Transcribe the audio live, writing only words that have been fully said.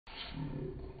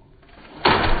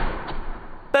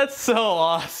That's so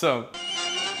awesome.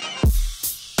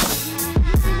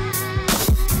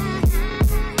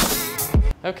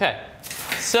 Okay,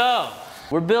 so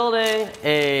we're building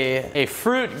a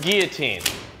fruit guillotine.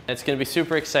 It's gonna be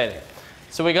super exciting.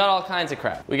 So we got all kinds of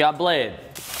crap. We got blade,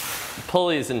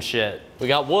 pulleys and shit. We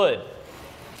got wood.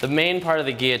 The main part of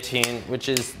the guillotine, which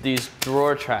is these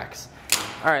drawer tracks.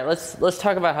 All right, let's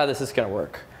talk about how this is gonna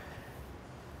work.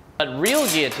 But real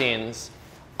guillotines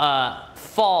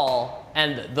fall,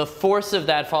 and the force of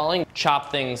that falling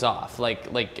chop things off,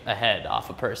 like a head off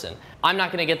a person. I'm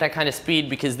not gonna get that kind of speed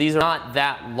because these are not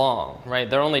that long, right?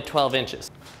 They're only 12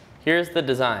 inches. Here's the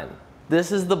design.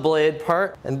 This is the blade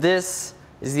part, and this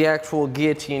is the actual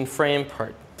guillotine frame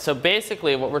part. So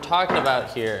basically what we're talking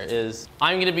about here is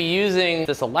I'm gonna be using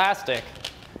this elastic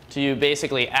to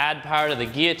basically add power to the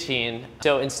guillotine.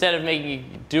 So instead of making you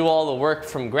do all the work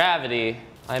from gravity,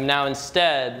 I'm now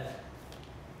instead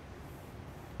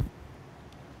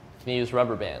gonna use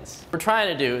rubber bands. What we're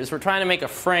trying to do is we're trying to make a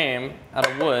frame out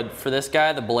of wood for this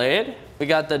guy, the blade. We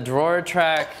got the drawer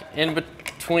track in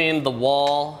between the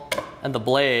wall and the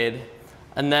blade.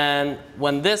 And then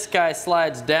when this guy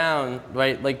slides down,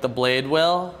 right, like the blade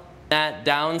will, that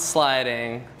down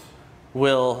sliding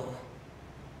will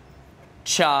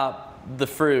chop the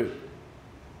fruit.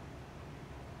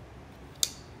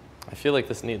 I feel like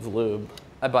this needs lube.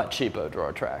 I bought cheapo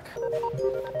drawer track.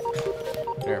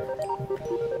 Here.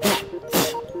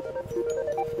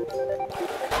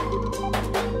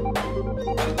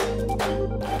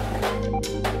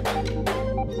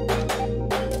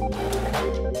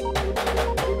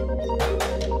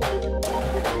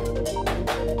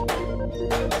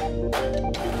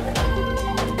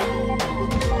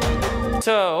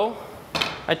 So,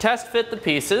 I test fit the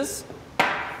pieces.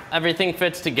 Everything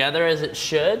fits together as it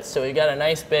should, so we got a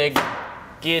nice big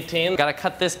guillotine. Gotta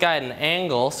cut this guy at an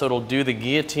angle so it'll do the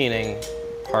guillotining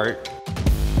part.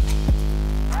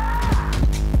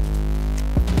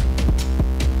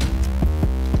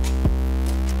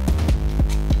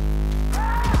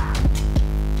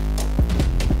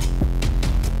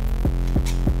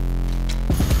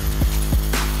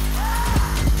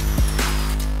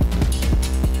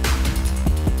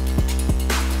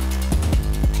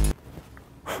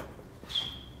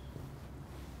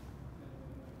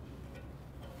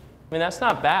 I mean, that's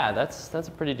not bad. That's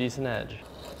a pretty decent edge.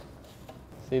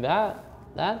 See that?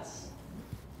 That's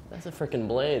a freaking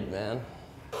blade, man.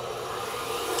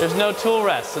 There's no tool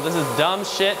rest, so this is dumb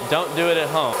shit. Don't do it at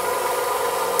home.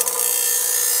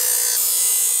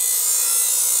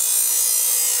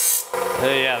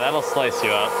 Yeah, that'll slice you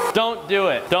up. Don't do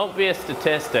it. Don't be a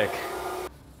statistic.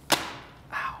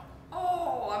 Ow.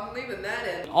 Oh, I'm leaving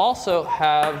that in. Also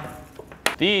have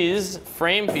these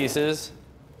frame pieces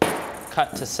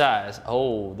cut to size.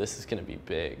 Oh, this is gonna be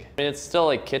big. I mean, it's still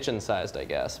like kitchen sized, I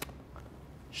guess.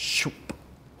 Shoop.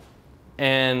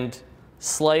 And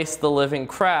slice the living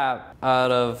crap out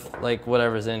of like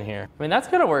whatever's in here. I mean, that's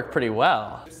gonna work pretty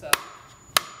well.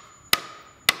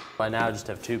 I now just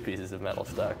have 2 pieces of metal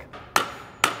stuck.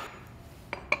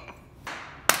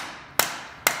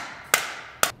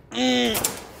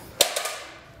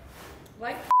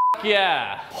 Like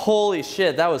Yeah. Holy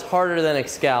shit, that was harder than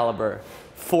Excalibur.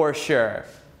 For sure.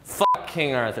 Fuck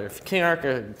King Arthur. King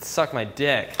Arthur sucked my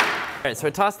dick. All right, so I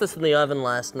tossed this in the oven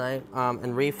last night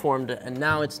and reformed it, and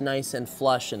now it's nice and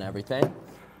flush and everything.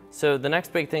 So the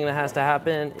next big thing that has to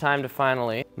happen, time to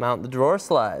finally mount the drawer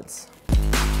slides.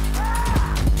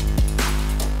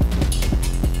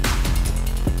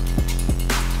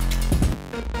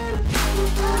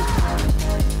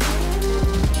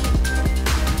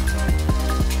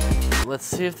 Let's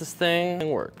see if this thing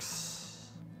works.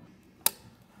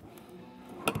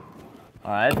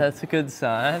 All right, that's a good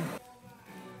sign.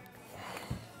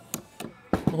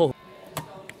 Oh.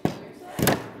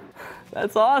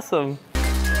 That's awesome.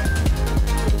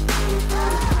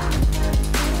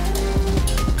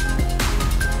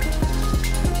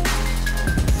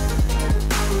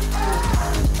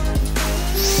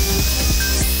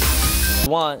 What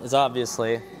you want is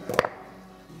obviously,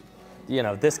 you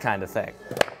know, this kind of thing.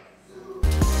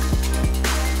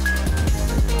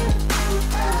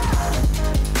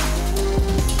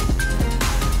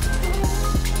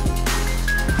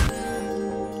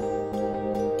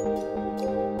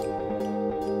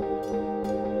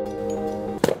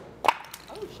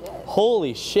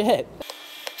 Holy shit.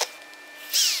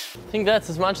 I think that's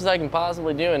as much as I can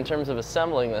possibly do in terms of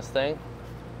assembling this thing.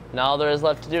 Now all there is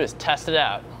left to do is test it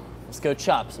out. Let's go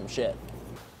chop some shit.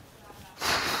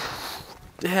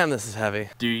 Damn, this is heavy.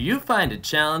 Do you find it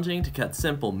challenging to cut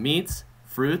simple meats,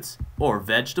 fruits, or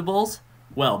vegetables?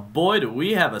 Well, boy, do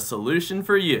we have a solution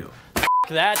for you. F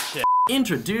that shit.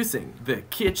 Introducing the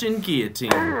kitchen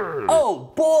guillotine.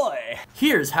 Oh boy!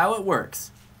 Here's how it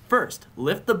works. First,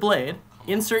 lift the blade,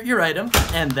 insert your item,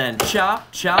 and then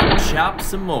chop, chop, chop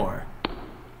some more.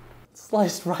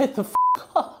 Sliced right the f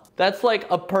off. That's like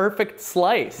a perfect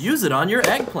slice. Use it on your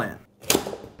eggplant.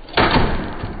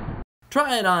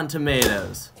 Try it on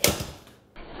tomatoes.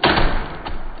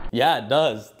 Yeah, it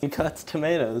does. He cuts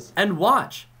tomatoes. And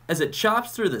watch as it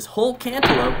chops through this whole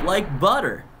cantaloupe like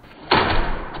butter.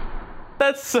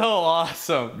 That's so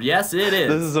awesome. Yes, it is.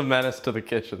 This is a menace to the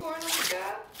kitchen. Corn on the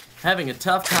cob? Having a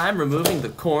tough time removing the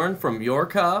corn from your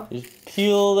cob? Just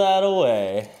peel that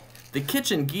away. The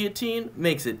kitchen guillotine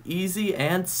makes it easy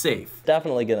and safe.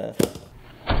 Definitely gonna.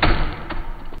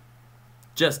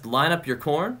 Just line up your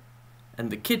corn, and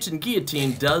the kitchen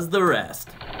guillotine does the rest.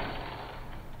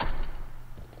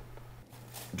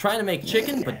 Trying to make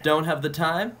chicken but don't have the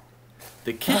time?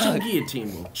 The kitchen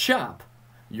guillotine will chop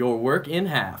your work in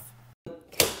half.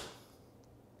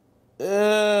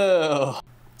 Ew.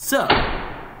 So,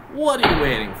 what are you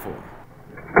waiting for?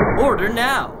 Order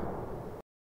now!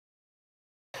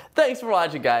 Thanks for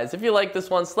watching, guys. If you liked this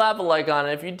one, slap a like on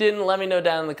it. If you didn't, let me know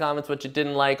down in the comments what you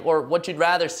didn't like or what you'd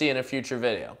rather see in a future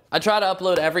video. I try to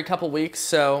upload every couple weeks,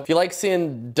 so if you like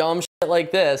seeing dumb shit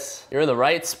like this, you're in the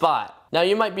right spot. Now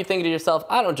you might be thinking to yourself,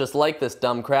 I don't just like this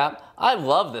dumb crap, I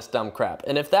love this dumb crap.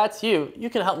 And if that's you, you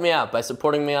can help me out by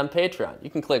supporting me on Patreon. You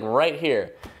can click right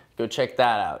here. Go check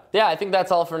that out. Yeah, I think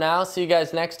that's all for now. See you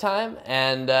guys next time,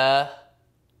 and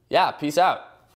yeah, peace out.